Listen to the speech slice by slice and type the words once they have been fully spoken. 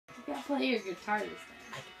play your guitar this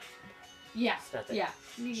time. Yeah. Yeah.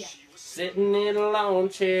 Yeah. Sitting in a lawn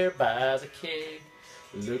chair by the keg,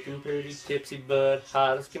 looking pretty tipsy but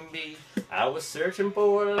hot as can be. I was searching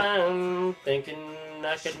for a line, thinking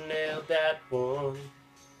I could nail that one.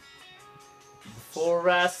 Before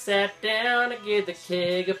I sat down, I gave the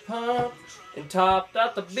keg a pump and topped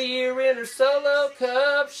out the beer in her solo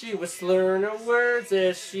cup. She was slurring her words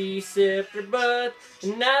as she sipped her bud,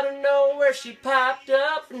 and out of nowhere she popped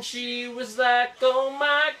up and she was like, oh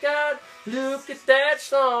my God, look at that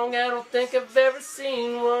song. I don't think I've ever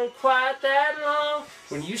seen one quite that long.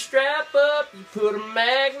 When you strap up, you put a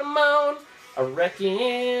magnum on, I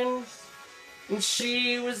reckon. And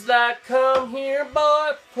she was like, come here,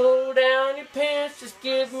 boy, pull down your pants, just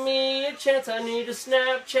give me a chance, I need to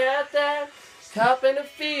Snapchat that. Copping a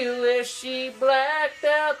feel as she blacked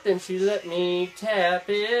out, then she let me tap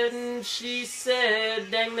it, and she said,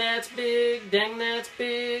 dang that's big, dang that's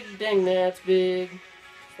big, dang that's big.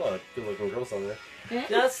 A lot of good looking girls on there.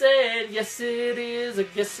 And I said, yes it is, I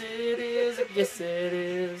guess it is, I guess it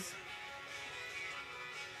is.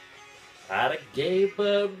 I'd have gave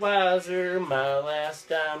Budweiser my last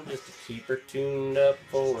dime just to keep her tuned up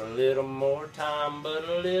for a little more time. But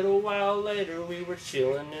a little while later we were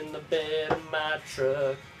chilling in the bed of my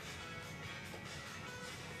truck.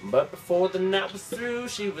 But before the night was through,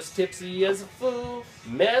 she was tipsy as a fool,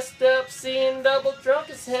 messed up, seeing double, drunk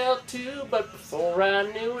as hell too. But before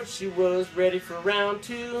I knew it, she was ready for round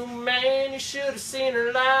two. Man, you should have seen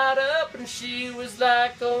her light up, and she was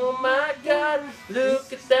like, oh my God,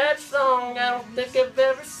 look at that song. I don't think I've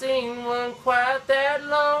ever seen one quite that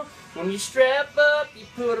long. When you strap up, you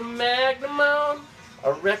put a magnum on, I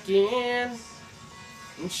reckon.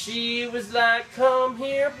 And she was like, come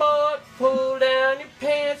here, boy, pull down your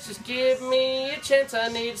pants, just give me a chance, I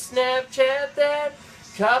need to Snapchat that.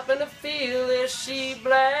 Copping a feel as she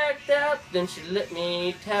blacked out, then she let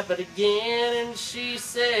me tap it again, and she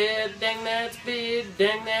said, dang that's big,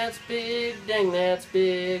 dang that's big, dang that's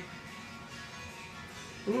big.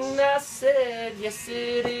 And I said, yes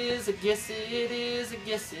it is, I guess it is, I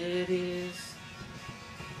guess it is.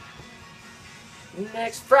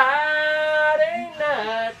 Next Friday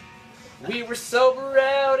night, we were sober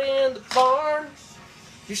out in the barn.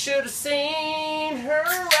 You should have seen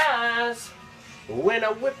her eyes when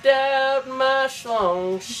I whipped out my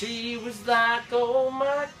schlong. She was like, oh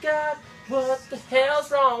my God, what the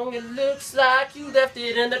hell's wrong? It looks like you left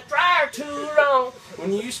it in the dryer too long.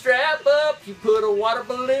 When you strap up, you put a water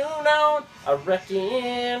balloon on, I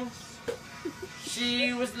reckon.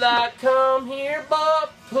 She was like, come here, boy,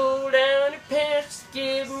 pull down your pants,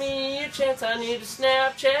 give me a chance, I need to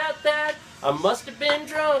Snapchat that. I must have been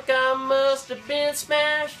drunk, I must have been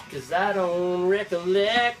smashed, 'cause I don't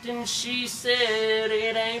recollect. And she said,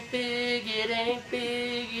 it ain't big, it ain't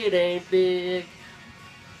big, it ain't big.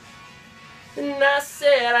 And I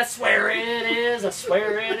said, I swear it is, I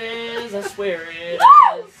swear it is, I swear it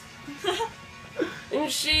is. And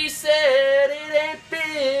she said, it ain't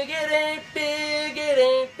big, it ain't big, it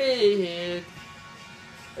ain't big.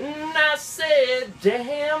 And I said,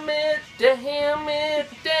 damn it, damn it,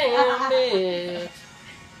 damn it.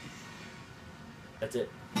 That's it.